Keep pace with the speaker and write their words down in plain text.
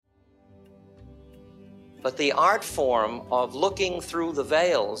but the art form of looking through the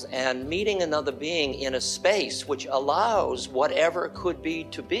veils and meeting another being in a space which allows whatever could be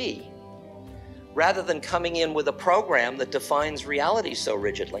to be, rather than coming in with a program that defines reality so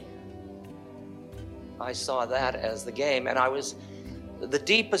rigidly. I saw that as the game, and the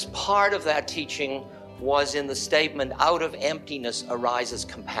deepest part of that teaching was in the statement, out of emptiness arises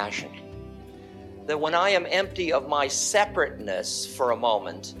compassion. That when I am empty of my separateness for a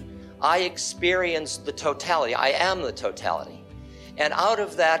moment, I experience the totality. I am the totality. And out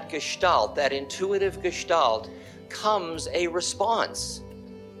of that gestalt, that intuitive gestalt, comes a response.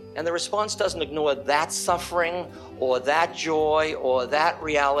 And the response doesn't ignore that suffering or that joy or that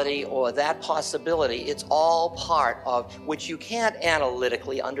reality or that possibility. It's all part of which you can't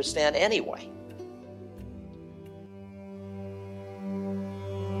analytically understand anyway.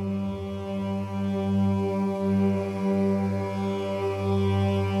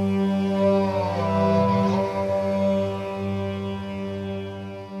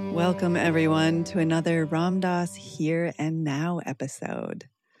 Welcome, everyone, to another Ram Dass Here and Now episode.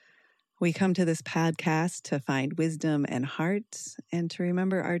 We come to this podcast to find wisdom and heart and to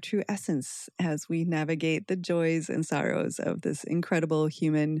remember our true essence as we navigate the joys and sorrows of this incredible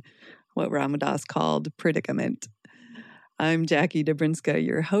human, what Ram Dass called, predicament. I'm Jackie Dobrinska,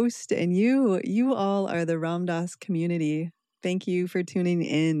 your host, and you all are the Ram Dass community. Thank you for tuning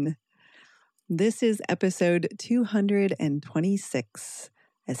in. This is episode 226.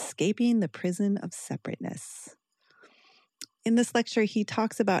 Escaping the Prison of Separateness. In this lecture, he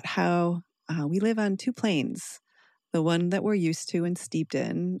talks about how we live on two planes. The one that we're used to and steeped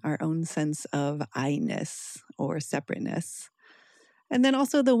in, our own sense of I-ness or separateness. And then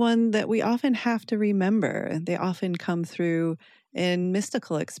also the one that we often have to remember. They often come through in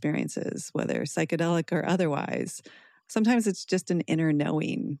mystical experiences, whether psychedelic or otherwise. Sometimes it's just an inner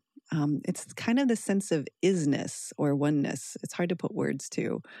knowing. It's kind of the sense of isness or oneness. It's hard to put words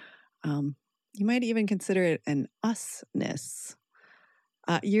to. You might even consider it an usness.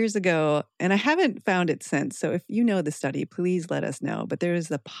 Years ago, and I haven't found it since, so if you know the study, please let us know. But there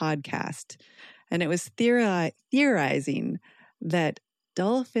was a podcast, and it was theorizing that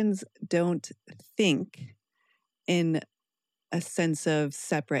dolphins don't think in a sense of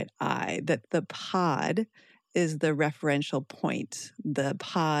separate I, that the pod is the referential point. The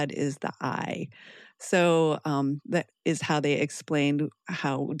pod is the I. So that is how they explained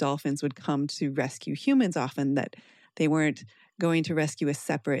how dolphins would come to rescue humans often, that they weren't going to rescue a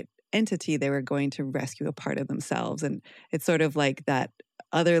separate entity, they were going to rescue a part of themselves. And it's sort of like that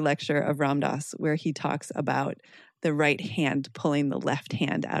other lecture of Ram Dass where he talks about the right hand pulling the left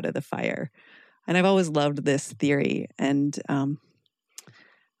hand out of the fire. And I've always loved this theory and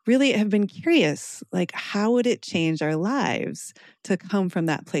really have been curious, like, how would it change our lives to come from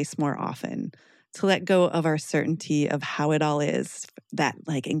that place more often, to let go of our certainty of how it all is, that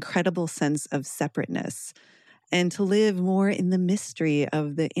like incredible sense of separateness, and to live more in the mystery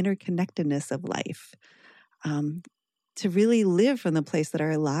of the interconnectedness of life, to really live from the place that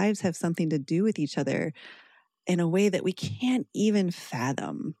our lives have something to do with each other in a way that we can't even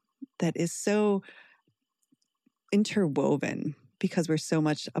fathom, that is so interwoven, because we're so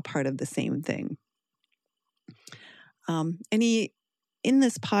much a part of the same thing. And he, in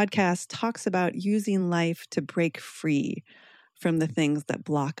this podcast, talks about using life to break free from the things that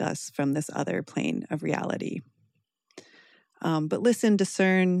block us from this other plane of reality. But listen,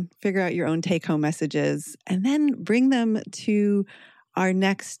 discern, figure out your own take-home messages, and then bring them to our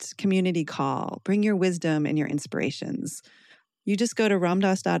next community call. Bring your wisdom and your inspirations. You just go to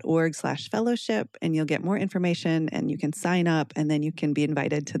ramdass.org/fellowship and you'll get more information and you can sign up and then you can be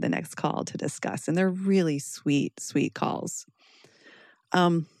invited to the next call to discuss. And they're really sweet, sweet calls.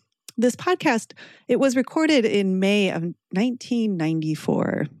 This podcast, it was recorded in May of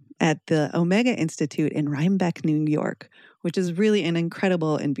 1994 at the Omega Institute in Rhinebeck, New York, which is really an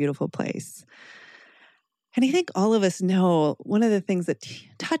incredible and beautiful place. And I think all of us know one of the things that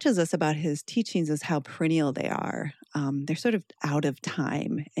touches us about his teachings is how perennial they are. They're sort of out of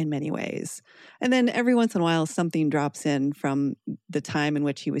time in many ways. And then every once in a while, something drops in from the time in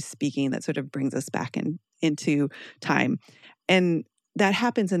which he was speaking that sort of brings us back into time. And that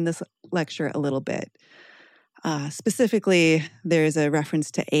happens in this lecture a little bit. Specifically, there's a reference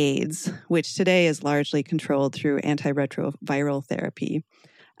to AIDS, which today is largely controlled through antiretroviral therapy.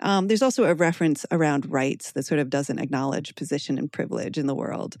 There's also a reference around rights that sort of doesn't acknowledge position and privilege in the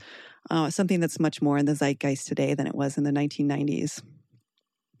world, something that's much more in the zeitgeist today than it was in the 1990s.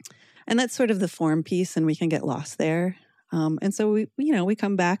 And that's sort of the form piece, and we can get lost there. And so we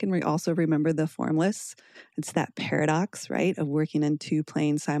come back and we also remember the formless. It's that paradox, right, of working in two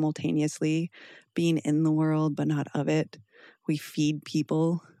planes simultaneously, being in the world but not of it. We feed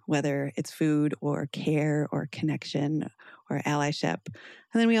people, whether it's food or care or connection or allyship.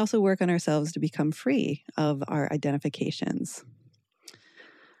 And then we also work on ourselves to become free of our identifications.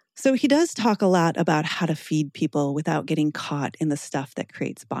 So he does talk a lot about how to feed people without getting caught in the stuff that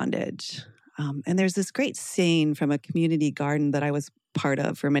creates bondage. And there's this great saying from a community garden that I was part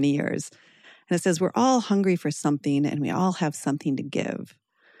of for many years. And it says, we're all hungry for something and we all have something to give.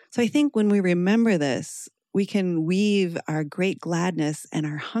 So I think when we remember this, we can weave our great gladness and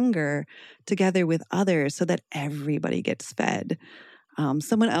our hunger together with others so that everybody gets fed.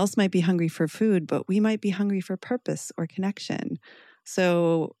 Someone else might be hungry for food, but we might be hungry for purpose or connection.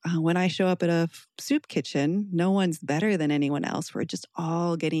 So when I show up at a soup kitchen, no one's better than anyone else. We're just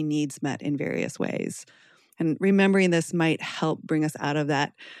all getting needs met in various ways. And remembering this might help bring us out of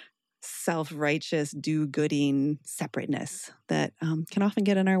that self-righteous, do-gooding separateness that can often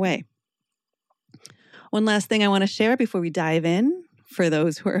get in our way. One last thing I want to share before we dive in, for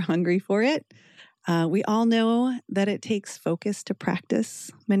those who are hungry for it. We all know that it takes focus to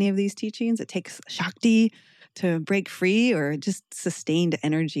practice many of these teachings. It takes Shakti to break free, or just sustained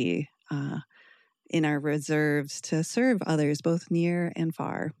energy in our reserves to serve others, both near and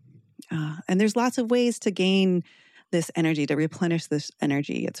far. And there's lots of ways to gain this energy, to replenish this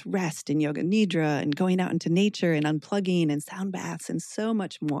energy. It's rest and yoga nidra and going out into nature and unplugging and sound baths and so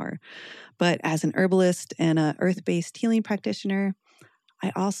much more. But as an herbalist and an earth-based healing practitioner,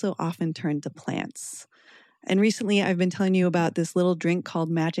 I also often turn to plants. And recently I've been telling you about this little drink called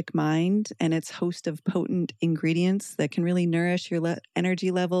Magic Mind and its host of potent ingredients that can really nourish your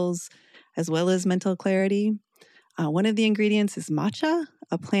energy levels as well as mental clarity. One of the ingredients is matcha,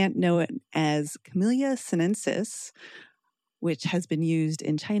 a plant known as Camellia sinensis, which has been used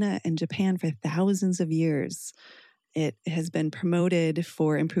in China and Japan for thousands of years. It has been promoted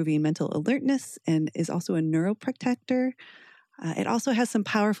for improving mental alertness and is also a neuroprotector. It also has some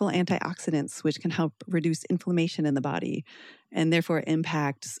powerful antioxidants, which can help reduce inflammation in the body and therefore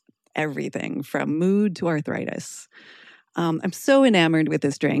impacts everything from mood to arthritis. I'm so enamored with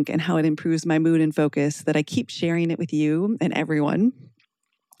this drink and how it improves my mood and focus that I keep sharing it with you and everyone.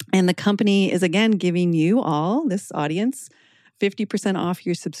 And the company is again giving you all, this audience, 50% off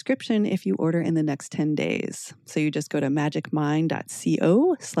your subscription if you order in the next 10 days. So you just go to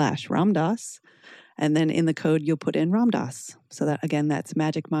magicmind.co/Ramdas. And then in the code, you'll put in Ramdas. So that, again, that's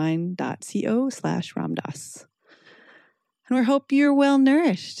magicmind.co/Ramdas. And we hope you're well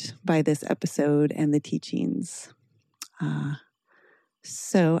nourished by this episode and the teachings.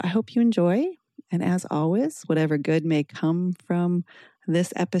 So I hope you enjoy. And as always, whatever good may come from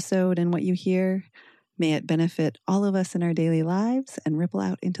this episode and what you hear, may it benefit all of us in our daily lives and ripple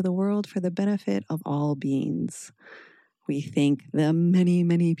out into the world for the benefit of all beings. We thank the many,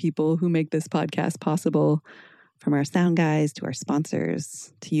 many people who make this podcast possible, from our sound guys to our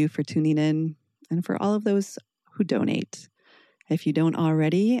sponsors, to you for tuning in, and for all of those who donate. If you don't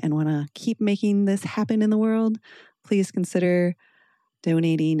already and want to keep making this happen in the world, please consider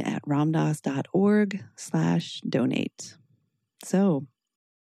donating at ramdas.org/donate. So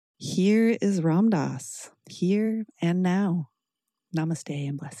here is Ramdas, here and now. Namaste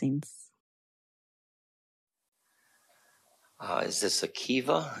and blessings. Is this a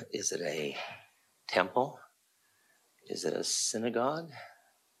kiva? Is it a temple? Is it a synagogue?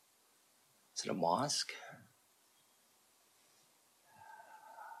 Is it a mosque?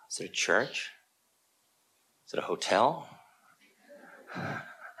 Is it a church? Is it a hotel?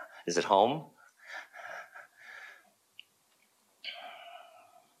 Is it home?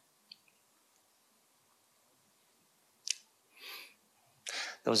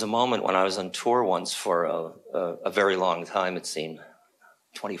 There was a moment when I was on tour once for a very long time, it seemed,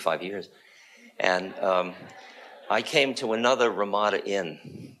 25 years. And I came to another Ramada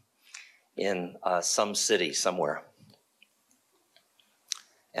Inn in some city somewhere.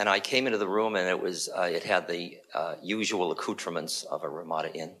 And I came into the room and it had the usual accoutrements of a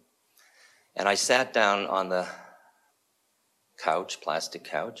Ramada Inn. And I sat down on the couch, plastic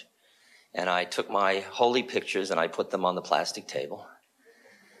couch, and I took my holy pictures and I put them on the plastic table.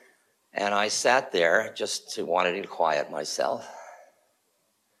 And I sat there just wanting to quiet myself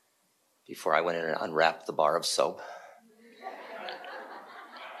before I went in and unwrapped the bar of soap.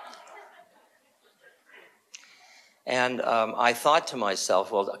 And I thought to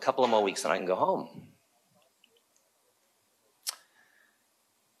myself, well, a couple of more weeks and I can go home.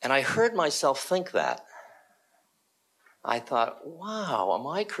 And I heard myself think that. I thought, wow, am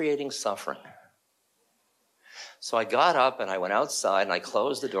I creating suffering? So I got up and I went outside and I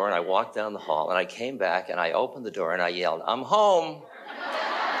closed the door and I walked down the hall and I came back and I opened the door and I yelled, "I'm home."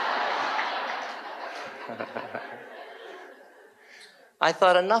 I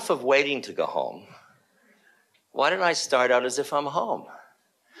thought, enough of waiting to go home. Why didn't I start out as if I'm home?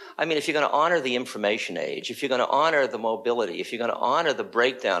 I mean, if you're going to honor the information age, if you're going to honor the mobility, if you're going to honor the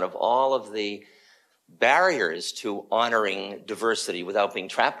breakdown of all of the barriers to honoring diversity without being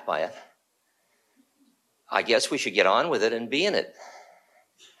trapped by it, I guess we should get on with it and be in it.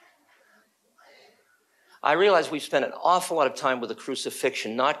 I realize we've spent an awful lot of time with the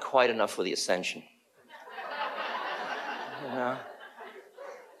crucifixion, not quite enough with the ascension. You know?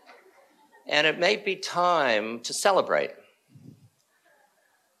 And it may be time to celebrate.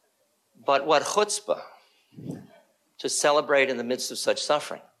 But what chutzpah to celebrate in the midst of such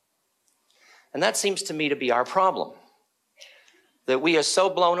suffering. And that seems to me to be our problem, that we are so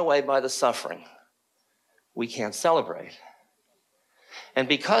blown away by the suffering, we can't celebrate. And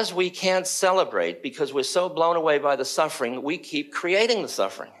because we can't celebrate, because we're so blown away by the suffering, we keep creating the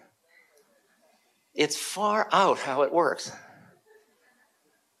suffering. It's far out how it works.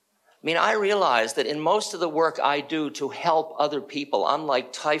 I mean, I realize that in most of the work I do to help other people, I'm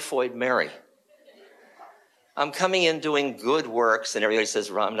like Typhoid Mary. I'm coming in doing good works, and everybody says,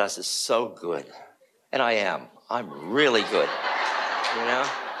 Ram Dass is so good. And I am. I'm really good. You know?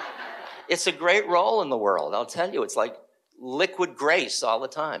 It's a great role in the world, I'll tell you. It's like liquid grace all the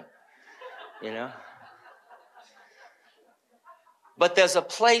time. You know? But there's a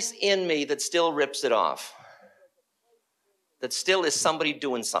place in me that still rips it off. That still is somebody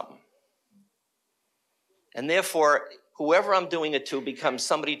doing something. And therefore, whoever I'm doing it to becomes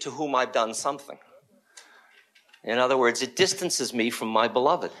somebody to whom I've done something. In other words, it distances me from my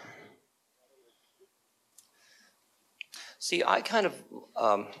beloved. See, I kind of,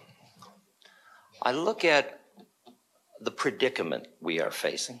 I look at the predicament we are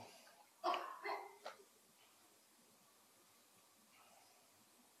facing.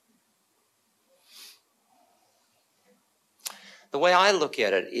 The way I look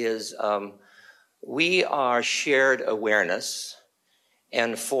at it is, we are shared awareness,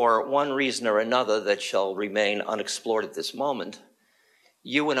 and for one reason or another that shall remain unexplored at this moment,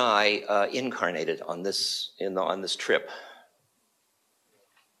 you and I incarnated on this trip.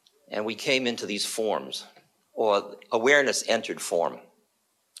 And we came into these forms, or awareness entered form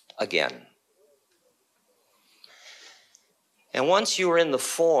again. And once you were in the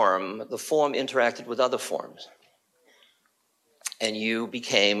form interacted with other forms. And you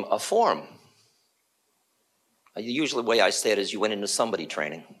became a form. Usually the way I say it is you went into somebody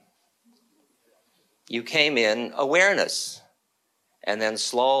training. You came in awareness. And then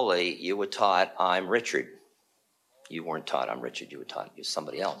slowly you were taught, I'm Richard. You weren't taught I'm Richard, you were taught you're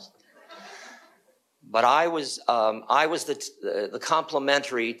somebody else. But I was the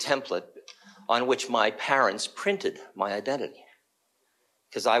complementary template on which my parents printed my identity.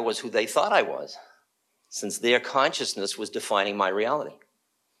 Because I was who they thought I was, since their consciousness was defining my reality.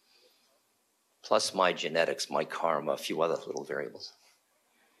 Plus my genetics, my karma, a few other little variables.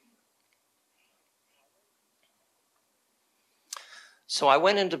 So I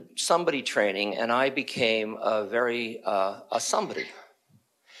went into somebody training and I became a somebody.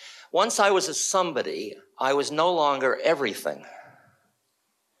 Once I was a somebody, I was no longer everything.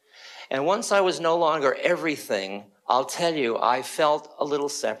 And once I was no longer everything, I'll tell you, I felt a little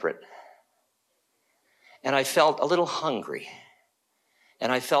separate. And I felt a little hungry.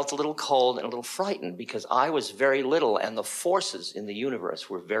 And I felt a little cold and a little frightened because I was very little and the forces in the universe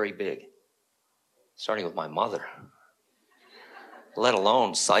were very big. Starting with my mother. Let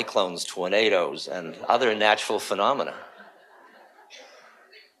alone cyclones, tornadoes, and other natural phenomena.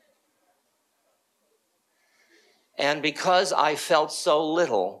 And because I felt so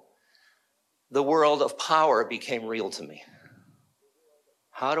little, the world of power became real to me.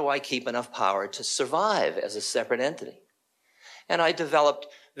 How do I keep enough power to survive as a separate entity? And I developed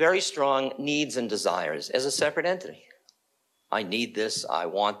very strong needs and desires as a separate entity. I need this, I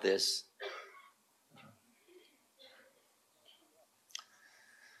want this.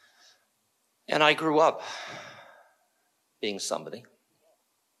 And I grew up being somebody.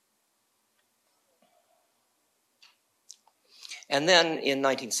 And then in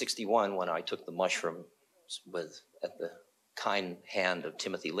 1961, when I took the mushrooms at the kind hand of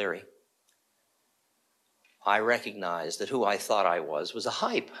Timothy Leary, I recognized that who I thought I was a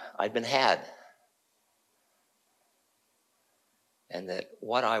hype. I'd been had. And that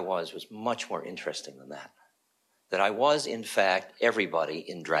what I was much more interesting than that. That I was, in fact, everybody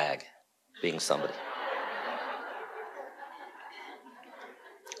in drag, being somebody.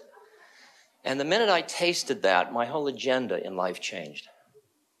 And the minute I tasted that, my whole agenda in life changed.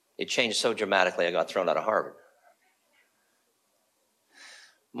 It changed so dramatically I got thrown out of Harvard.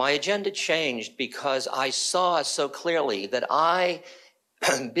 My agenda changed because I saw so clearly that I,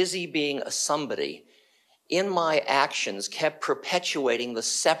 busy being a somebody, in my actions kept perpetuating the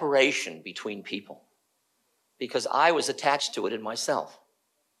separation between people because I was attached to it in myself.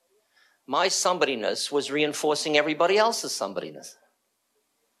 My somebodyness was reinforcing everybody else's somebodyness.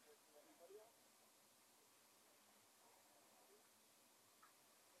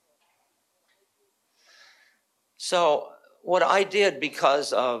 So what I did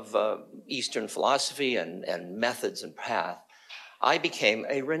because of Eastern philosophy and methods and path, I became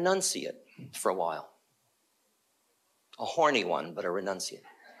a renunciate for a while. A horny one, but a renunciate.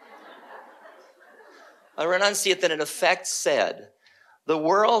 A renunciate that in effect said, the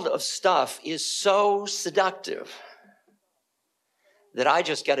world of stuff is so seductive that I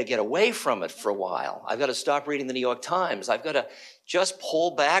just got to get away from it for a while. I've got to stop reading the New York Times. I've got to just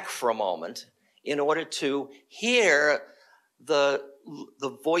pull back for a moment in order to hear the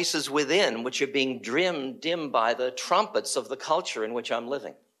voices within, which are being dimmed by the trumpets of the culture in which I'm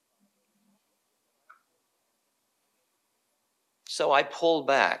living. So I pulled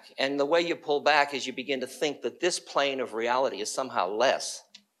back. And the way you pull back is you begin to think that this plane of reality is somehow less.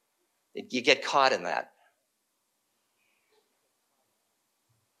 You get caught in that.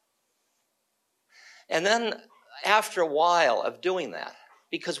 And then after a while of doing that,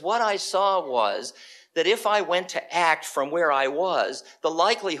 because what I saw was that if I went to act from where I was, the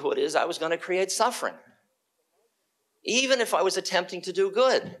likelihood is I was going to create suffering, even if I was attempting to do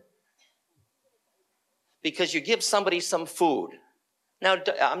good. Because you give somebody some food. Now,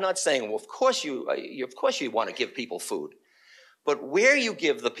 I'm not saying, well, of course you want to give people food. But where you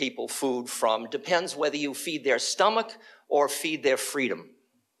give the people food from depends whether you feed their stomach or feed their freedom.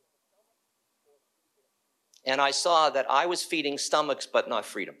 And I saw that I was feeding stomachs but not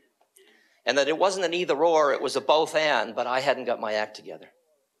freedom. And that it wasn't an either or, it was a both and, but I hadn't got my act together.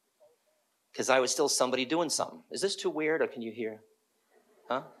 Because I was still somebody doing something. Is this too weird or can you hear?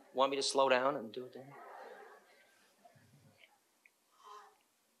 Huh? Want me to slow down and do it there?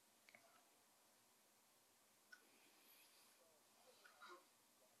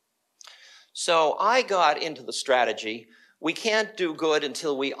 So I got into the strategy, we can't do good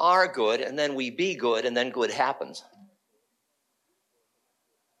until we are good, and then we be good, and then good happens.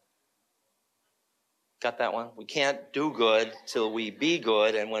 Got that one? We can't do good till we be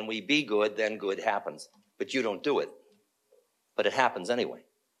good, and when we be good, then good happens. But you don't do it. But it happens anyway.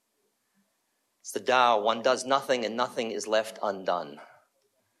 It's the Tao. One does nothing, and nothing is left undone.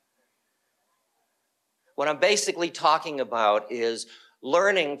 What I'm basically talking about is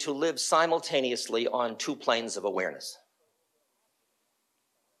learning to live simultaneously on two planes of awareness.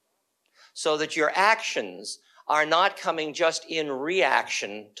 So that your actions are not coming just in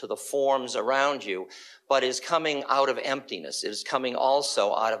reaction to the forms around you, but is coming out of emptiness. It is coming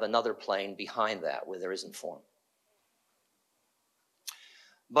also out of another plane behind that where there isn't form.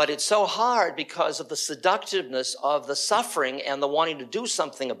 But it's so hard because of the seductiveness of the suffering and the wanting to do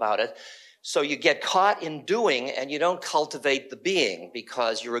something about it. So you get caught in doing and you don't cultivate the being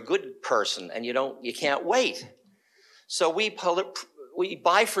because you're a good person and you can't wait. So we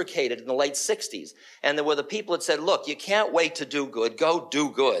bifurcated in the late 60s. And there were the people that said, look, you can't wait to do good. Go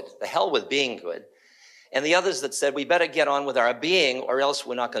do good. The hell with being good. And the others that said, we better get on with our being or else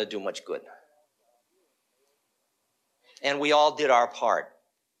we're not going to do much good. And we all did our part.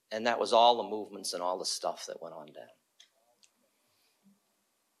 And that was all the movements and all the stuff that went on down.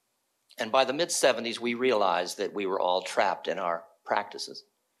 And by the mid-70s, we realized that we were all trapped in our practices.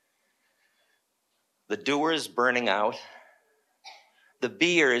 The doers burning out. The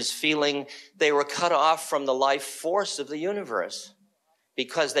beers feeling they were cut off from the life force of the universe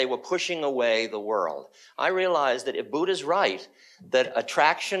because they were pushing away the world. I realized that if Buddha's right, that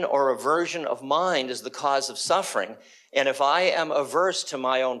attraction or aversion of mind is the cause of suffering, and if I am averse to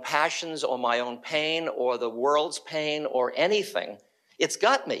my own passions or my own pain or the world's pain or anything, it's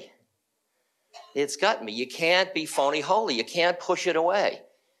got me. It's got me. You can't be phony holy. You can't push it away.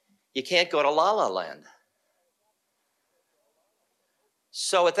 You can't go to La La Land.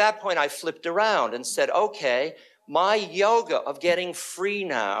 So at that point, I flipped around and said, okay, my yoga of getting free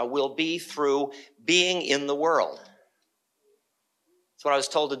now will be through being in the world. That's what I was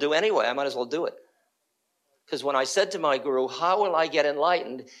told to do anyway. I might as well do it. Because when I said to my guru, how will I get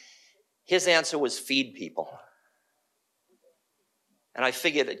enlightened? His answer was feed people. And I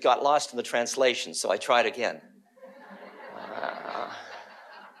figured it got lost in the translation, so I tried again.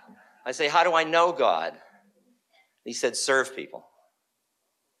 I say, how do I know God? He said, serve people.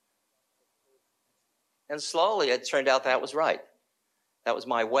 And slowly it turned out that was right. That was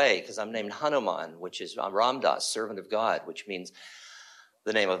my way, because I'm named Hanuman, which is Ramdas, servant of God, which means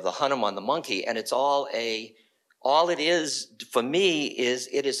the name of the Hanuman, the monkey. And it's all it is for me is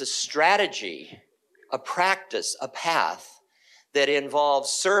it is a strategy, a practice, a path that involves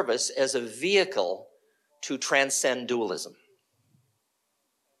service as a vehicle to transcend dualism.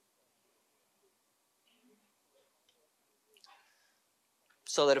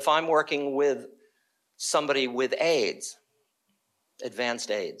 So that if I'm working with somebody with AIDS, advanced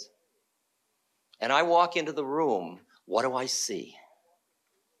AIDS, and I walk into the room, what do I see?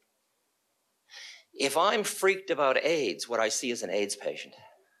 If I'm freaked about AIDS, what I see is an AIDS patient.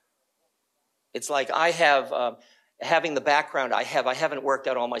 It's like I have, having the background I haven't worked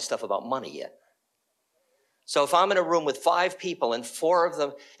out all my stuff about money yet. So if I'm in a room with 5 people and 4 of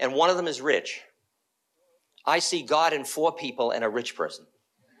them, and one of them is rich, I see God in 4 people and a rich person.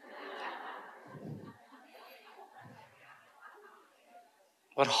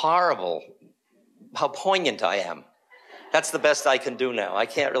 What horrible, how poignant I am. That's the best I can do now. I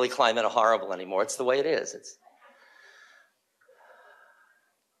can't really climb into horrible anymore. It's the way it is.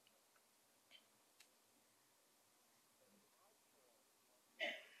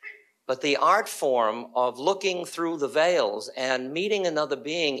 But the art form of looking through the veils and meeting another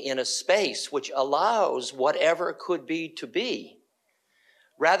being in a space which allows whatever could be to be,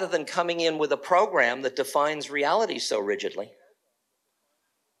 rather than coming in with a program that defines reality so rigidly.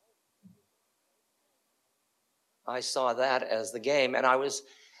 I saw that as the game, and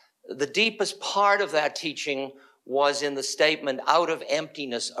the deepest part of that teaching was in the statement, out of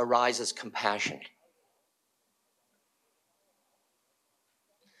emptiness arises compassion.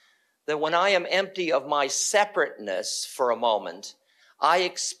 That when I am empty of my separateness for a moment, I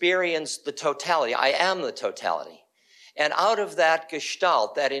experience the totality. I am the totality. And out of that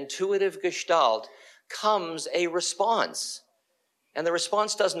gestalt, that intuitive gestalt, comes a response. And the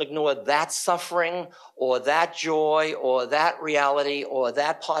response doesn't ignore that suffering or that joy or that reality or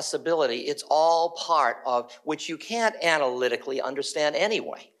that possibility. It's all part of which you can't analytically understand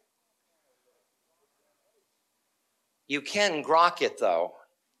anyway. You can grok it, though.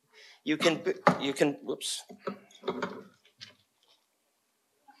 You can, whoops.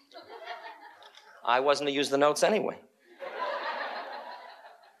 I wasn't to use the notes anyway.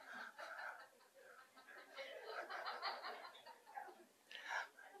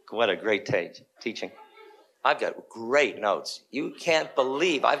 What a great teaching. I've got great notes. You can't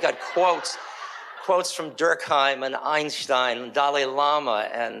believe, I've got quotes from Durkheim and Einstein and Dalai Lama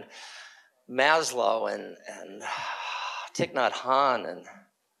and Maslow and Thich Nhat Hanh and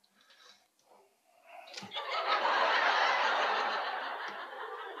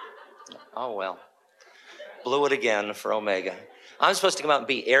oh well, blew it again for Omega. I'm supposed to come out and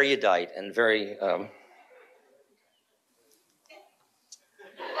be erudite and very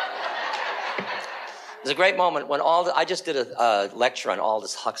There's a great moment when I just did a lecture on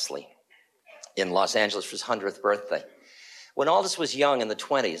Aldous Huxley in Los Angeles for his 100th birthday. When Aldous was young in the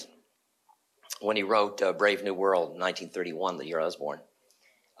 20s, when he wrote Brave New World in 1931, the year I was born,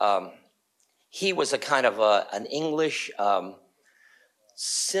 he was a kind of an English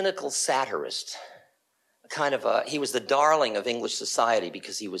cynical satirist. He was the darling of English society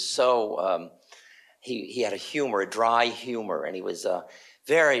because he was so, he had a dry humor, and he was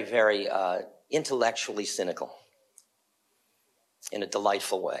very, very intellectually cynical in a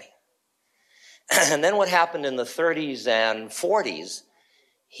delightful way. And then what happened in the 30s and 40s,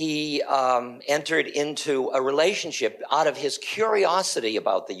 he entered into a relationship out of his curiosity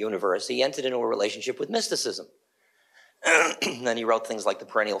about the universe. He entered into a relationship with mysticism. And then he wrote things like The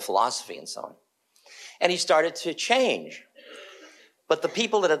Perennial Philosophy and so on. And he started to change. But the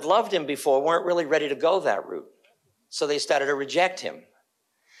people that had loved him before weren't really ready to go that route. So they started to reject him.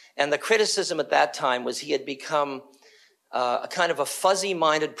 And the criticism at that time was he had become a kind of a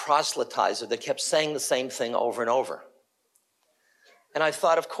fuzzy-minded proselytizer that kept saying the same thing over and over. And I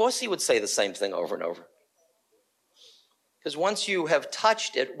thought, of course he would say the same thing over and over. Because once you have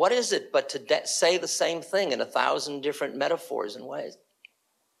touched it, what is it but to say the same thing in 1,000 different metaphors and ways?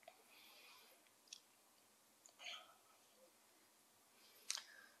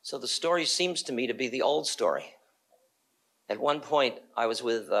 So the story seems to me to be the old story. At one point, I was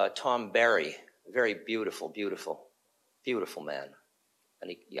with Tom Berry, a very beautiful, beautiful, beautiful man.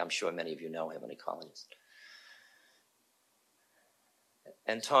 And I'm sure many of you know him, an ecologist.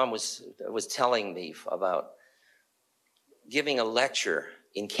 And Tom was telling me about giving a lecture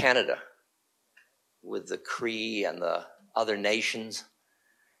in Canada with the Cree and the other nations.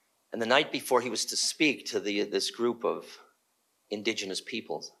 And the night before he was to speak to this group of indigenous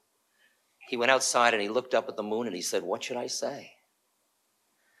peoples, He went outside and he looked up at the moon and he said, "What should I say?"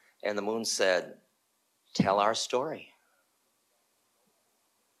 And the moon said, "Tell our story."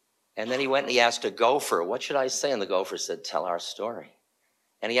 And then he went and he asked a gopher, "What should I say?" And the gopher said, "Tell our story."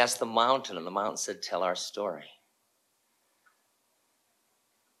 And he asked the mountain, and the mountain said, "Tell our story."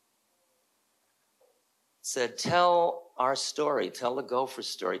 It said, "Tell our story, tell the gopher's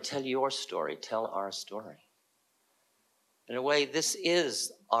story, tell your story, tell our story." In a way, this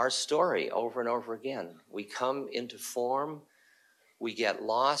is our story over and over again. We come into form, we get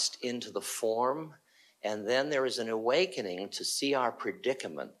lost into the form, and then there is an awakening to see our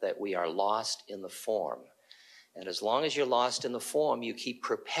predicament that we are lost in the form. And as long as you're lost in the form, you keep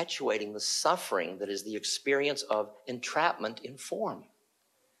perpetuating the suffering that is the experience of entrapment in form.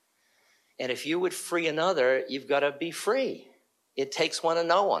 And if you would free another, you've got to be free. It takes one to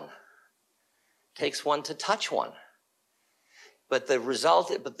know one. It takes one to touch one. But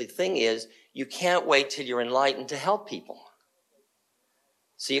the thing is, you can't wait till you're enlightened to help people.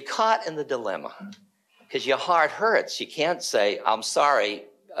 So you're caught in the dilemma because your heart hurts. You can't say, "I'm sorry,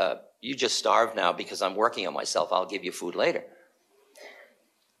 you just starved now because I'm working on myself. I'll give you food later."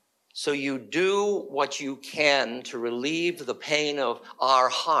 So you do what you can to relieve the pain of our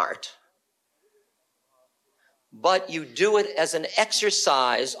heart, but you do it as an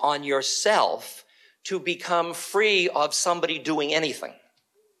exercise on yourself to become free of somebody doing anything.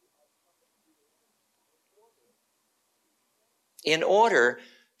 In order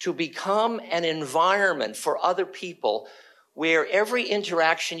to become an environment for other people where every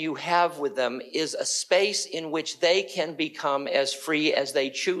interaction you have with them is a space in which they can become as free as they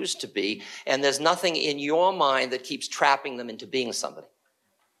choose to be, and there's nothing in your mind that keeps trapping them into being somebody.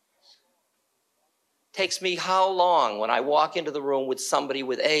 It takes me how long when I walk into the room with somebody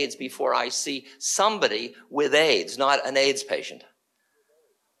with AIDS before I see somebody with AIDS, not an AIDS patient?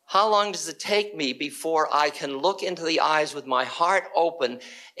 How long does it take me before I can look into the eyes with my heart open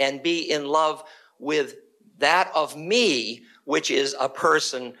and be in love with that of me, which is a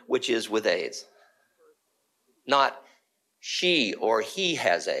person which is with AIDS? Not she or he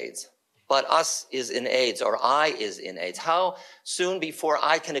has AIDS, but us is in AIDS or I is in AIDS. How soon before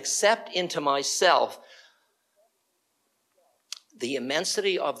I can accept into myself the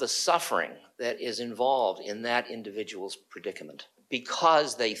immensity of the suffering that is involved in that individual's predicament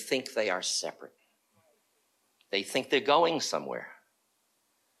because they think they are separate. They think they're going somewhere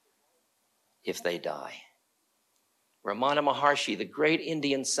if they die. Ramana Maharshi, the great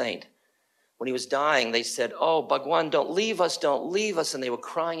Indian saint, when he was dying, they said, "Oh, Bhagwan, don't leave us, don't leave us." And they were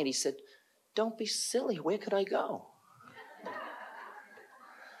crying, and he said, "Don't be silly. Where could I go?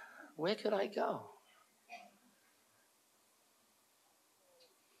 Where could I go?"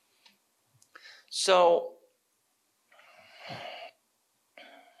 So,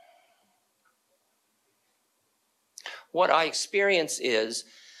 what I experience is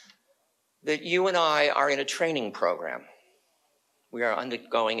that you and I are in a training program. We are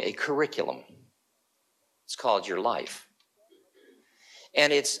undergoing a curriculum. It's called Your Life.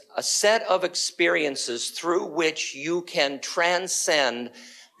 And it's a set of experiences through which you can transcend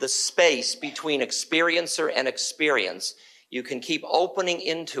the space between experiencer and experience. You can keep opening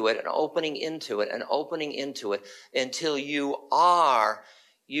into it and opening into it and opening into it until you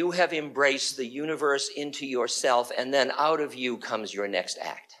have embraced the universe into yourself, and then out of you comes your next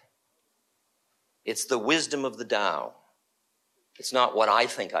act. It's the wisdom of the Tao. It's not what I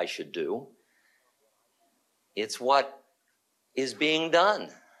think I should do. It's what is being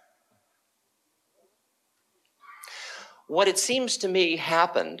done. What it seems to me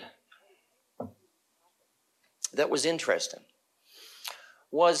happened that was interesting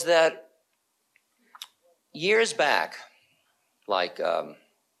was that years back, like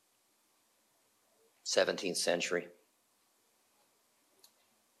 17th century,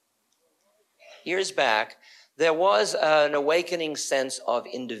 years back, there was an awakening sense of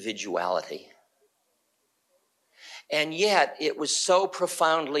individuality. And yet it was so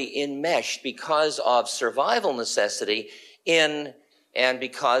profoundly enmeshed because of survival necessity and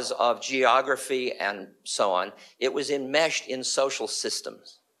because of geography and so on. It was enmeshed in social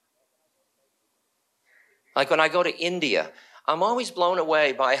systems. Like when I go to India, I'm always blown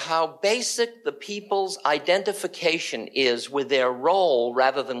away by how basic the people's identification is with their role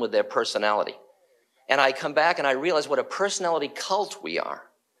rather than with their personality. And I come back and I realize what a personality cult we are.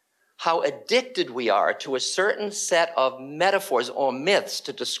 How addicted we are to a certain set of metaphors or myths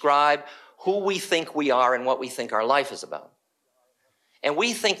to describe who we think we are and what we think our life is about. And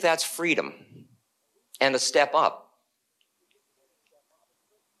we think that's freedom and a step up.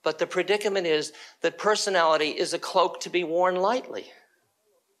 But the predicament is that personality is a cloak to be worn lightly.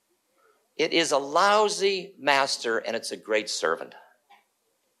 It is a lousy master and it's a great servant.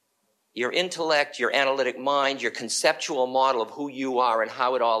 Your intellect, your analytic mind, your conceptual model of who you are and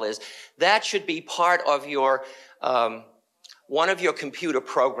how it all is, that should be part of your, one of your computer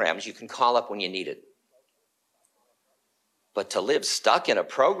programs you can call up when you need it. But to live stuck in a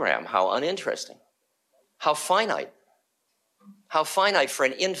program, how uninteresting. How finite. How finite for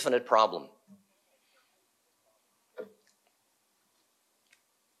an infinite problem.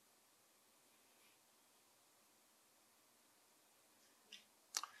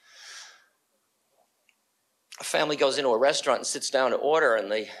 A family goes into a restaurant and sits down to order,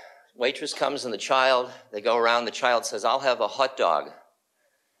 and the waitress comes and they go around, the child says, "I'll have a hot dog."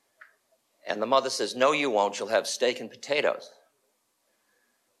 And the mother says, "No, you won't, you'll have steak and potatoes."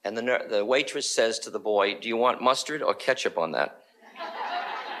 And the waitress says to the boy, "Do you want mustard or ketchup on that?"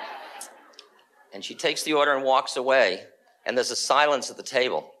 And she takes the order and walks away, and there's a silence at the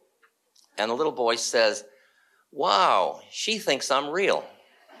table. And the little boy says, "Wow, she thinks I'm real."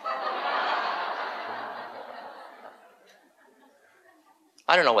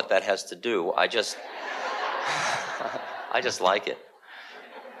 I don't know what that has to do. I just like it.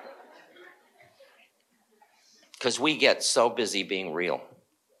 Because we get so busy being real.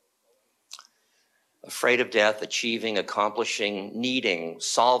 Afraid of death, achieving, accomplishing, needing,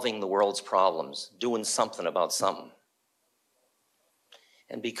 solving the world's problems, doing something about something.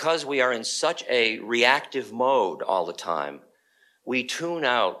 And because we are in such a reactive mode all the time, we tune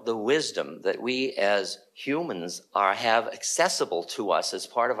out the wisdom that we as humans have accessible to us as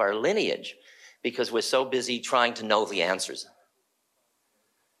part of our lineage because we're so busy trying to know the answers.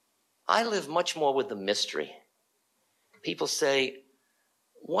 I live much more with the mystery. People say,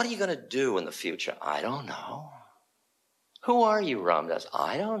 "What are you going to do in the future?" I don't know. "Who are you, Ram Dass?"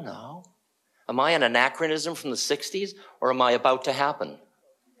 I don't know. Am I an anachronism from the 60s or am I about to happen?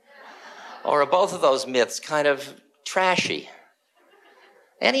 Or are both of those myths kind of trashy?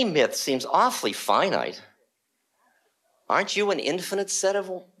 Any myth seems awfully finite. Aren't you an infinite set of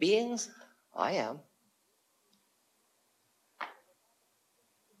beings? I am.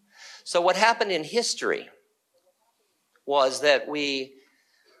 So what happened in history was that we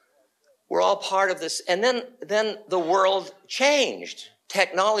were all part of this, and then the world changed.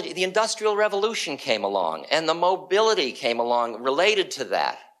 Technology, the Industrial Revolution came along, and the mobility came along related to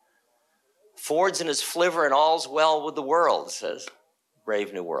that. Ford's in his flivver and all's well with the world, says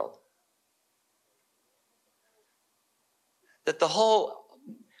Brave New World. That the whole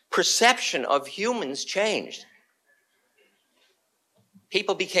perception of humans changed.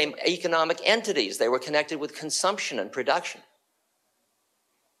 People became economic entities. They were connected with consumption and production.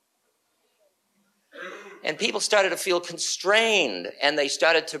 And people started to feel constrained, and they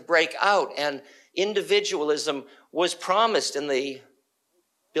started to break out, and individualism was promised in the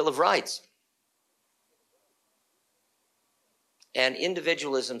Bill of Rights. And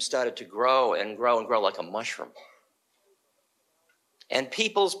individualism started to grow and grow and grow like a mushroom. And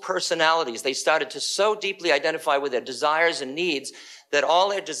people's personalities, they started to so deeply identify with their desires and needs that all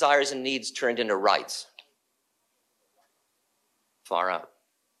their desires and needs turned into rights. Far out.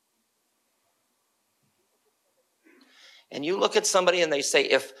 And you look at somebody and they say,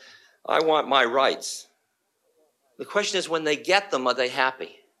 "If I want my rights," the question is, when they get them, are they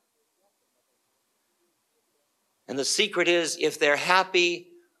happy? And the secret is, if they're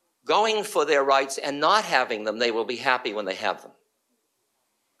happy going for their rights and not having them, they will be happy when they have them.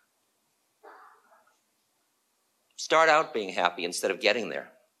 Start out being happy instead of getting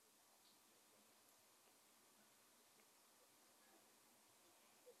there.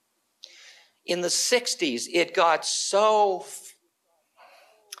 In the 60s, it got so...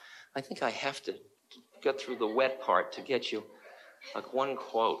 I think I have to get through the wet part to get you like one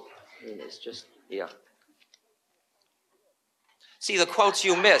quote. It's just, yeah. See, the quotes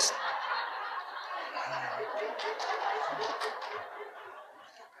you missed.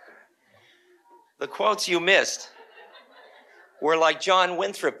 The quotes you missed were like John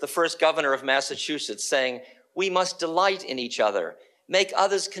Winthrop, the first governor of Massachusetts, saying, "We must delight in each other, make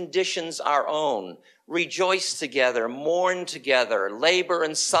others' conditions our own, rejoice together, mourn together, labor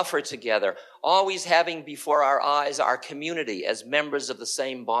and suffer together, always having before our eyes our community as members of the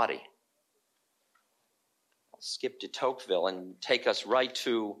same body." I'll skip to Tocqueville and take us right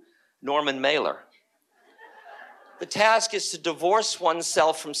to Norman Mailer. The task is to divorce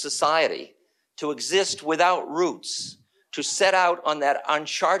oneself from society, to exist without roots, to set out on that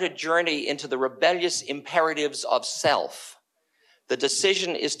uncharted journey into the rebellious imperatives of self. The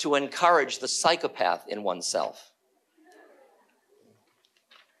decision is to encourage the psychopath in oneself.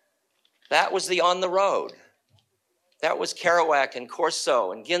 That was the On the Road. That was Kerouac and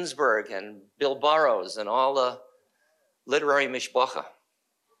Corso and Ginsberg and Bill Burroughs and all the literary mishpacha.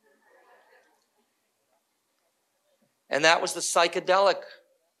 And that was the psychedelic.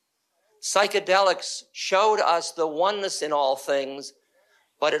 Psychedelics showed us the oneness in all things,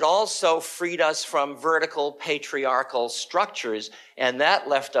 but it also freed us from vertical patriarchal structures, and that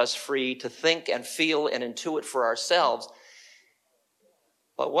left us free to think and feel and intuit for ourselves.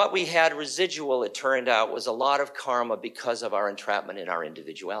 But what we had residual, it turned out, was a lot of karma because of our entrapment in our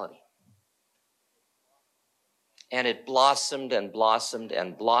individuality. And it blossomed and blossomed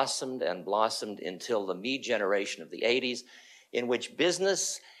and blossomed and blossomed until the me generation of the 80s, in which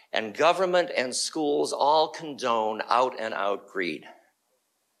business and government and schools all condone out and out greed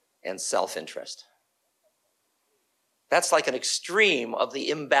and self-interest. That's like an extreme of the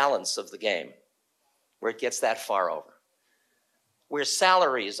imbalance of the game, where it gets that far over. Where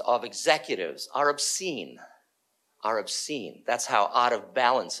salaries of executives are obscene. That's how out of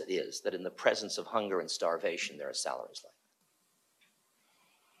balance it is, that in the presence of hunger and starvation, there are salaries like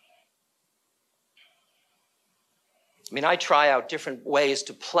that. I mean, I try out different ways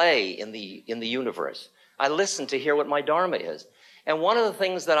to play in the universe. I listen to hear what my dharma is. And one of the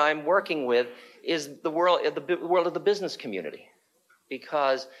things that I'm working with is the world of the business community,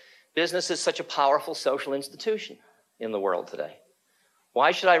 because business is such a powerful social institution in the world today.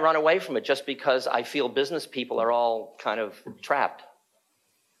 Why should I run away from it just because I feel business people are all kind of trapped?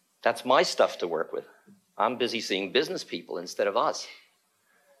 That's my stuff to work with. I'm busy seeing business people instead of us.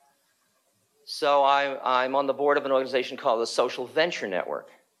 So I'm on the board of an organization called the Social Venture Network,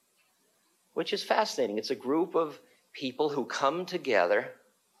 which is fascinating. It's a group of people who come together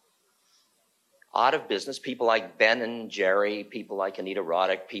out of business, people like Ben and Jerry, people like Anita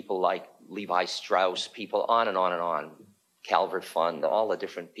Roddick, people like Levi Strauss, people on and on and on. Calvert Fund, all the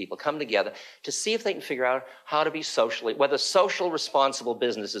different people come together to see if they can figure out how to be socially, whether social responsible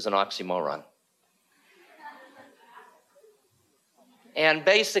business is an oxymoron. And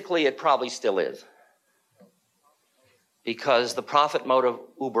basically it probably still is. Because the profit motive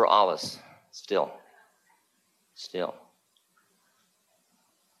uber alles, still.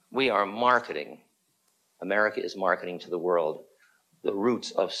 We are marketing, America is marketing to the world the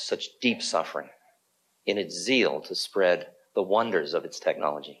roots of such deep suffering in its zeal to spread the wonders of its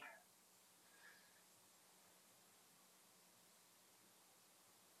technology.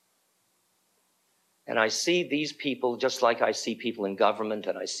 And I see these people just like I see people in government,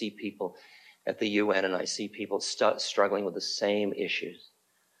 and I see people at the UN, and I see people struggling with the same issues.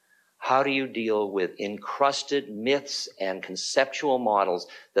 How do you deal with encrusted myths and conceptual models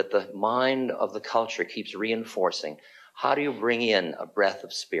that the mind of the culture keeps reinforcing? How do you bring in a breath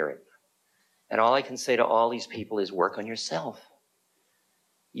of spirit? And all I can say to all these people is work on yourself.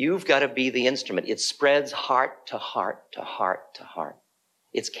 You've got to be the instrument. It spreads heart to heart to heart to heart.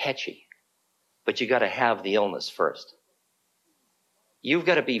 It's catchy, but you got to have the illness first. You've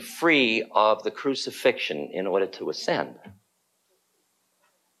got to be free of the crucifixion in order to ascend.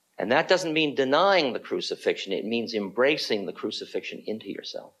 And that doesn't mean denying the crucifixion. It means embracing the crucifixion into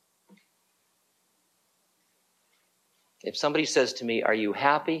yourself. If somebody says to me, "Are you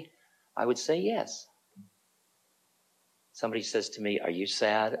happy?" I would say yes. Somebody says to me, "Are you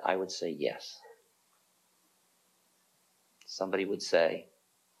sad?" I would say yes. Somebody would say,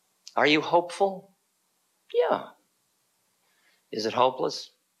 "Are you hopeful?" Yeah. Is it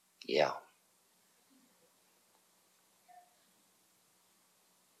hopeless? Yeah.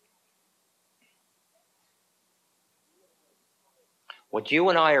 What you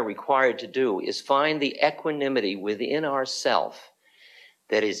and I are required to do is find the equanimity within ourself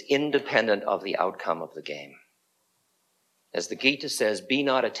that is independent of the outcome of the game. As the Gita says, be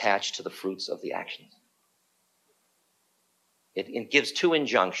not attached to the fruits of the actions. It gives two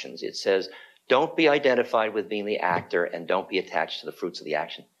injunctions. It says, don't be identified with being the actor, and don't be attached to the fruits of the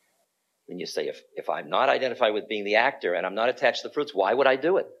action. Then you say, if I'm not identified with being the actor and I'm not attached to the fruits, why would I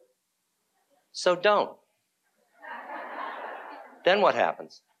do it? So don't. Then what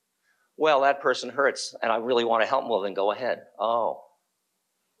happens? Well, that person hurts and I really want to help them. Well, then go ahead. Oh.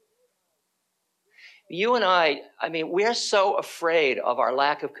 You and I mean, we're so afraid of our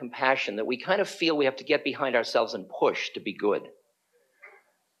lack of compassion that we kind of feel we have to get behind ourselves and push to be good.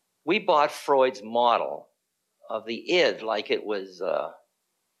 We bought Freud's model of the id like it was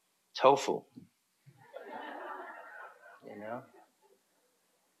tofu. You know?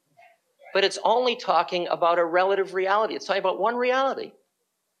 But it's only talking about a relative reality. It's talking about one reality.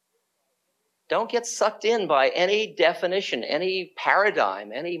 Don't get sucked in by any definition, any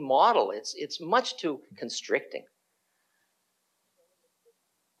paradigm, any model. It's much too constricting.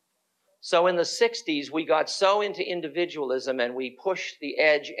 So in the 60s, we got so into individualism and we pushed the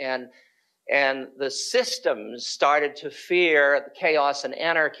edge, and the systems started to fear chaos and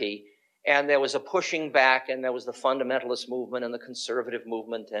anarchy, and there was a pushing back, and there was the fundamentalist movement and the conservative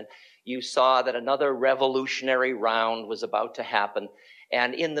movement, and you saw that another revolutionary round was about to happen.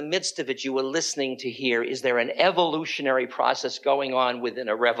 And in the midst of it, you were listening to hear, is there an evolutionary process going on within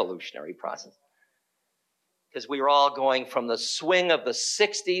a revolutionary process? Because we were all going from the swing of the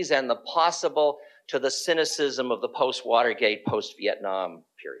 60s and the possible to the cynicism of the post-Watergate, post-Vietnam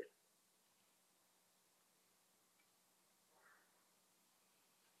period.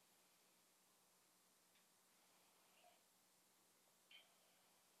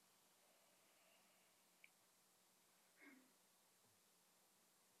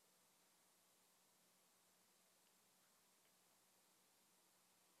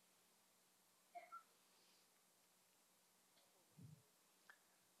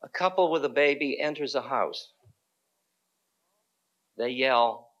 A couple with a baby enters a house. They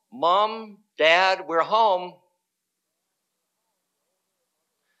yell, "Mom, Dad, we're home."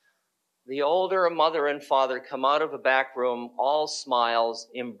 The older mother and father come out of a back room, all smiles,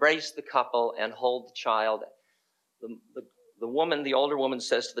 embrace the couple, and hold the child. The older woman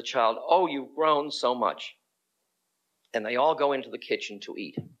says to the child, "Oh, you've grown so much." And they all go into the kitchen to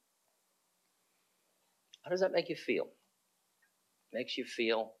eat. How does that make you feel? It makes you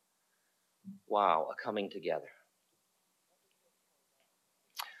feel, wow, a coming together.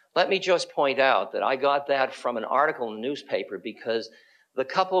 Let me just point out that I got that from an article in the newspaper because the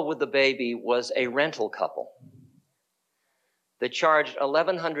couple with the baby was a rental couple. They charged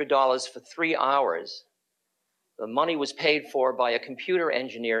 $1,100 for 3 hours. The money was paid for by a computer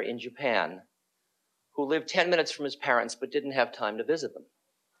engineer in Japan who lived 10 minutes from his parents but didn't have time to visit them.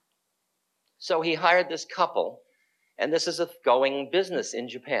 So he hired this couple, and this is a going business in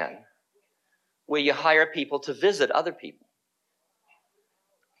Japan, where you hire people to visit other people.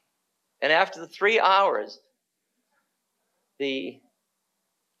 And after the 3 hours, the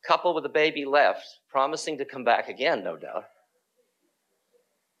couple with the baby left, promising to come back again, no doubt.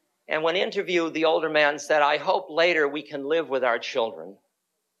 And when interviewed, the older man said, "I hope later we can live with our children."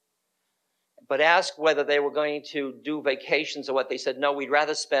 But asked whether they were going to do vacations or what, they said, "No, we'd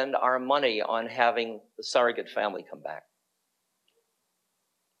rather spend our money on having the surrogate family come back."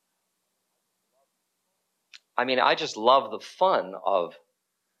 I mean, I just love the fun of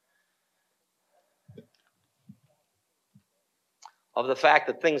the fact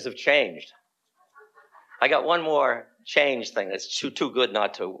that things have changed. I got one more change thing that's too good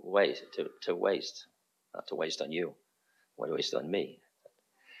not to waste, not to waste on you, or to waste on me.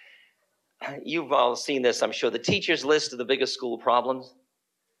 You've all seen this, I'm sure. The teacher's list of the biggest school problems.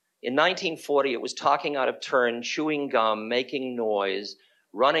 In 1940, it was talking out of turn, chewing gum, making noise,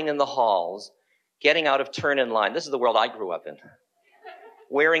 running in the halls, getting out of turn in line. This is the world I grew up in.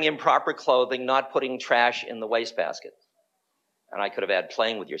 Wearing improper clothing, not putting trash in the wastebasket. And I could have added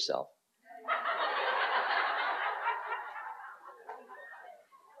playing with yourself.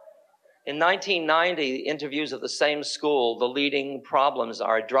 In 1990, interviews of the same school, the leading problems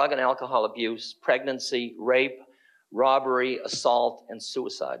are drug and alcohol abuse, pregnancy, rape, robbery, assault, and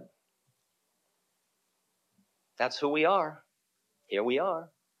suicide. That's who we are. Here we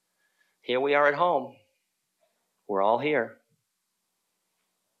are. Here we are at home. We're all here.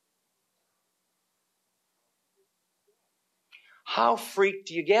 How freaked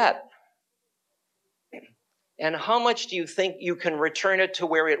do you get? And how much do you think you can return it to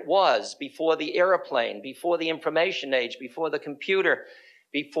where it was before the airplane, before the information age, before the computer,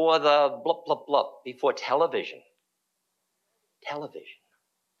 before the blup, blup, blup, before television? Television.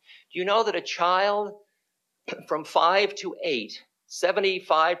 Do you know that a child from 5 to 8,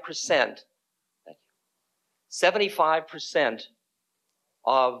 75%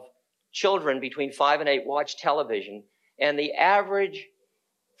 of children between 5 and 8 watch television, and the average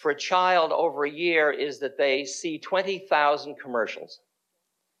for a child over a year is that they see 20,000 commercials.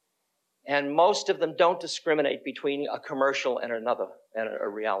 And most of them don't discriminate between a commercial and another, and a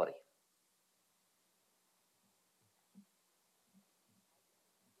reality.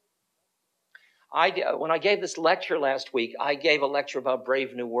 When I gave this lecture last week, I gave a lecture about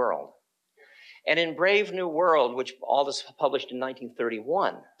Brave New World. And in Brave New World, which all this was published in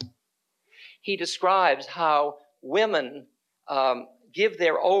 1931, he describes how women give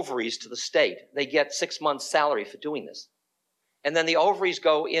their ovaries to the state. They get 6 months' salary for doing this. And then the ovaries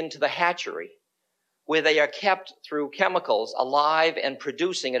go into the hatchery, where they are kept through chemicals alive and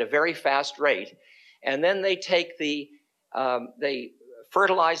producing at a very fast rate. And then they take they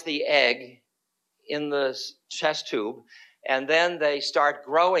fertilize the egg in the test tube. And then they start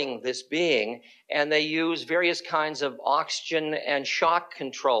growing this being, and they use various kinds of oxygen and shock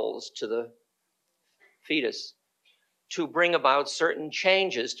controls to the fetus to bring about certain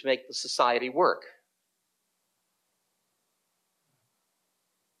changes to make the society work.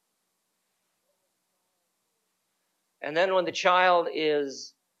 And then when the child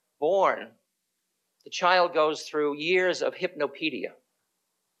is born, the child goes through years of hypnopedia.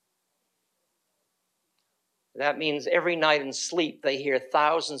 That means every night in sleep they hear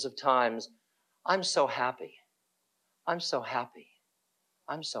thousands of times, "I'm so happy, I'm so happy,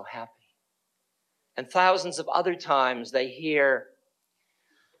 I'm so happy." And thousands of other times they hear,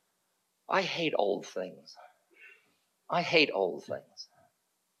 "I hate old things, I hate old things,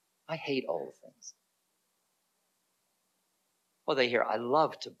 I hate old things." Or they hear, "I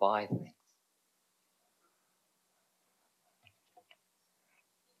love to buy things."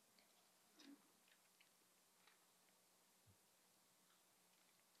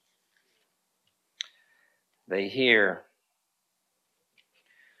 They hear,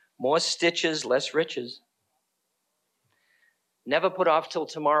 "More stitches, less riches. Never put off till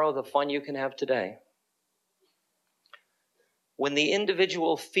tomorrow the fun you can have today." When the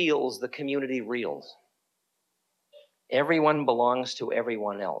individual feels, the community reels. Everyone belongs to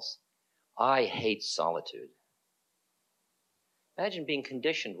everyone else. I hate solitude. Imagine being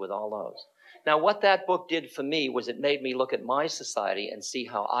conditioned with all those. Now, what that book did for me was it made me look at my society and see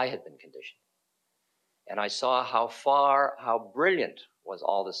how I had been conditioned. And I saw how brilliant was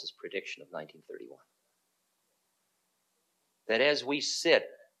Aldous' prediction of 1931. That as we sit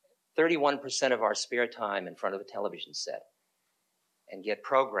 31% of our spare time in front of a television set and get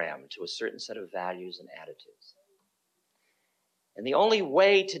programmed to a certain set of values and attitudes. And the only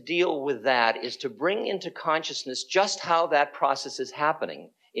way to deal with that is to bring into consciousness just how that process is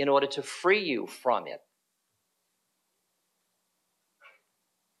happening in order to free you from it.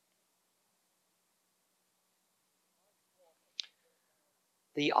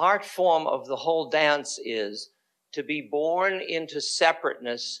 The art form of the whole dance is to be born into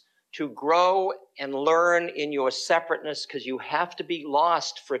separateness, to grow and learn in your separateness, because you have to be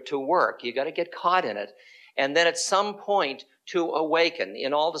lost for it to work. You got to get caught in it. And then at some point to awaken.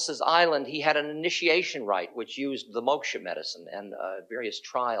 In Aldous' Island, he had an initiation rite, which used the moksha medicine and various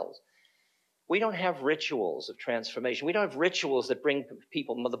trials. We don't have rituals of transformation. We don't have rituals that bring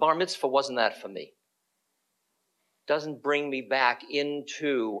people. The bar mitzvah wasn't that for me. Doesn't bring me back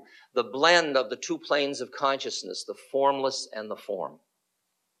into the blend of the two planes of consciousness, the formless and the form.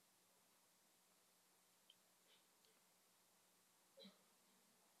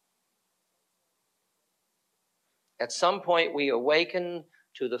 At some point, we awaken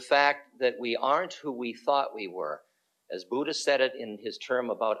to the fact that we aren't who we thought we were. As Buddha said it in his term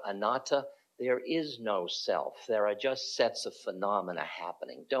about anatta, there is no self. There are just sets of phenomena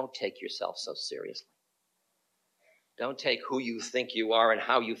happening. Don't take yourself so seriously. Don't take who you think you are and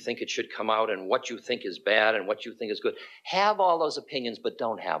how you think it should come out and what you think is bad and what you think is good. Have all those opinions, but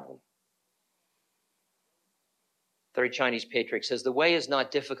don't have them. Third Chinese patriarch says, the way is not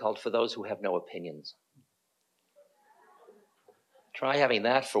difficult for those who have no opinions. Try having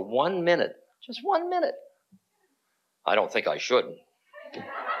that for 1 minute. Just 1 minute. I don't think I should.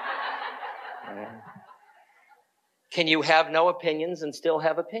 Can you have no opinions and still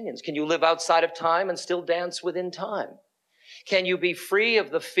have opinions? Can you live outside of time and still dance within time? Can you be free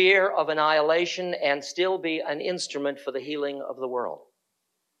of the fear of annihilation and still be an instrument for the healing of the world?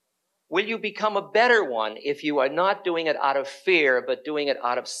 Will you become a better one if you are not doing it out of fear, but doing it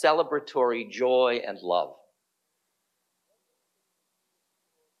out of celebratory joy and love?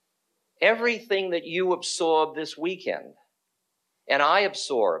 Everything that you absorb this weekend, and I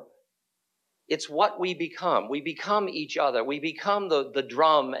absorb, it's what we become. We become each other. We become the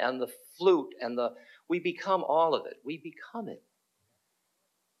drum and the flute and we become all of it. We become it.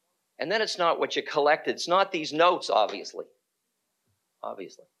 And then it's not what you collected. It's not these notes, obviously.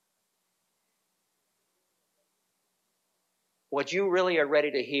 Obviously. What you really are ready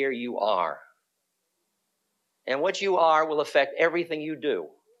to hear, you are. And what you are will affect everything you do.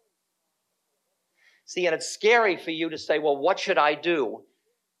 See, and it's scary for you to say, well, what should I do?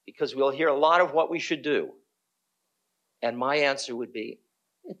 Because we'll hear a lot of what we should do. And my answer would be,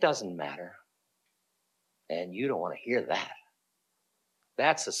 it doesn't matter. And you don't want to hear that.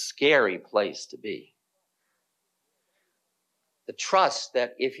 That's a scary place to be. The trust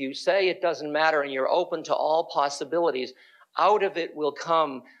that if you say it doesn't matter and you're open to all possibilities, out of it will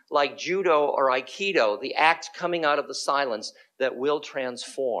come, like judo or aikido, the act coming out of the silence that will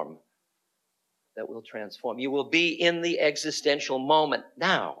transform. That will transform. You will be in the existential moment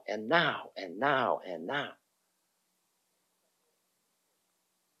now and now and now and now.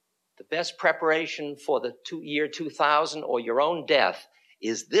 The best preparation for the year 2000 or your own death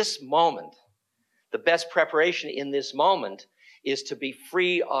is this moment. The best preparation in this moment is to be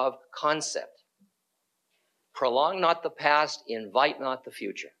free of concept. Prolong not the past, invite not the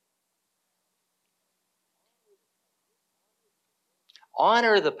future.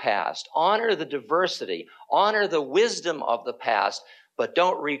 Honor the past, honor the diversity, honor the wisdom of the past, but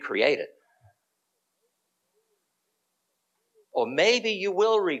don't recreate it. Or maybe you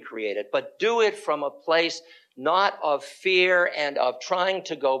will recreate it, but do it from a place not of fear and of trying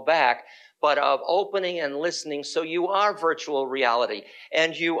to go back, but of opening and listening. So you are virtual reality,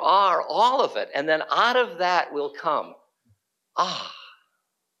 and you are all of it. And then out of that will come, ah.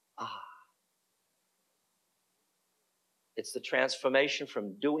 It's the transformation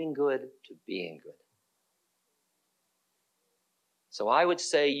from doing good to being good. So I would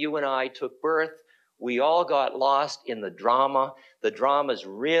say you and I took birth. We all got lost in the drama. The drama is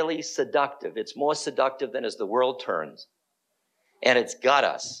really seductive. It's more seductive than as the world turns. And it's got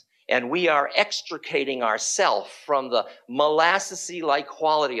us. And we are extricating ourselves from the molassesy-like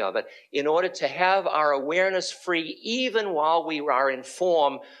quality of it in order to have our awareness free even while we are in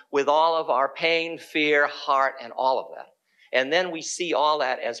form with all of our pain, fear, heart, and all of that. And then we see all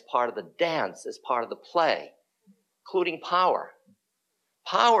that as part of the dance, as part of the play, including power.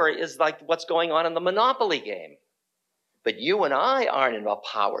 Power is like what's going on in the Monopoly game. But you and I aren't in a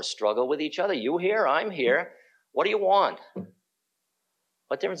power struggle with each other. You here, I'm here. What do you want?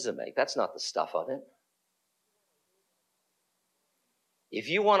 What difference does it make? That's not the stuff of it. If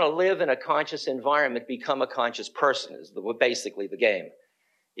you want to live in a conscious environment, become a conscious person is basically the game.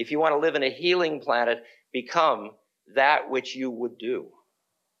 If you want to live in a healing planet, become that which you would do.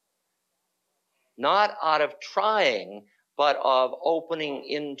 Not out of trying, but of opening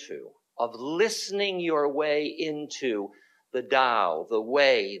into, of listening your way into the Tao, the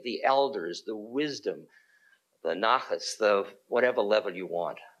way, the elders, the wisdom, the nachas, the whatever level you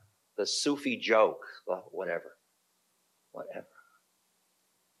want, the Sufi joke, whatever.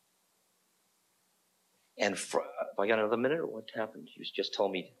 And have I got another minute or what happened? You just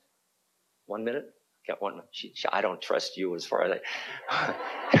told me 1 minute? Got 1 minute. I don't trust you as far as I...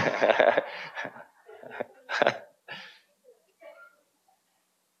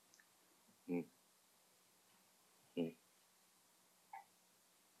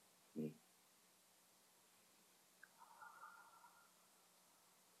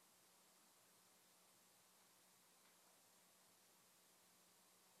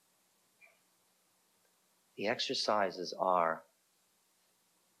 The exercises are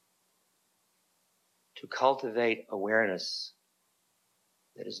to cultivate awareness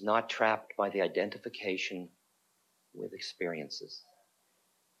that is not trapped by the identification with experiences.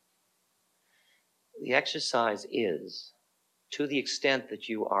 The exercise is, to the extent that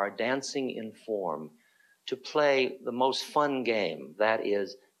you are dancing in form, to play the most fun game, that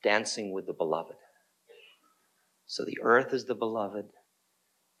is, dancing with the beloved. So the earth is the beloved.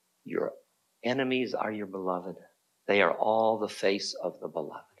 Your enemies are your beloved. They are all the face of the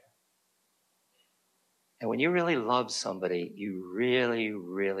beloved. And when you really love somebody, you really,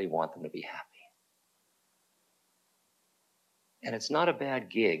 really want them to be happy. And it's not a bad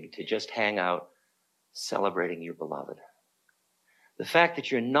gig to just hang out celebrating your beloved. The fact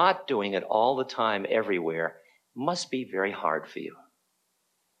that you're not doing it all the time, everywhere, must be very hard for you.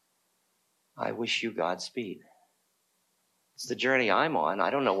 I wish you Godspeed. It's the journey I'm on.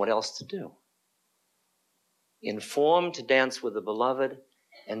 I don't know what else to do. Inform to dance with the beloved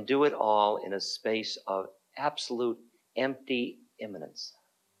and do it all in a space of absolute empty immanence.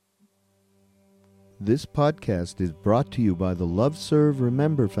 This podcast is brought to you by the Love Serve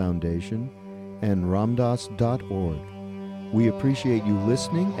Remember Foundation and ramdas.org. We appreciate you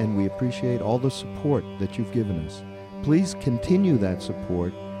listening, and we appreciate all the support that you've given us. Please continue that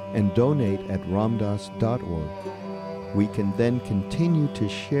support and donate at ramdas.org. We can then continue to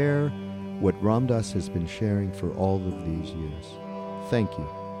share what Ram Dass has been sharing for all of these years. Thank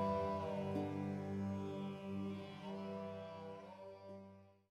you.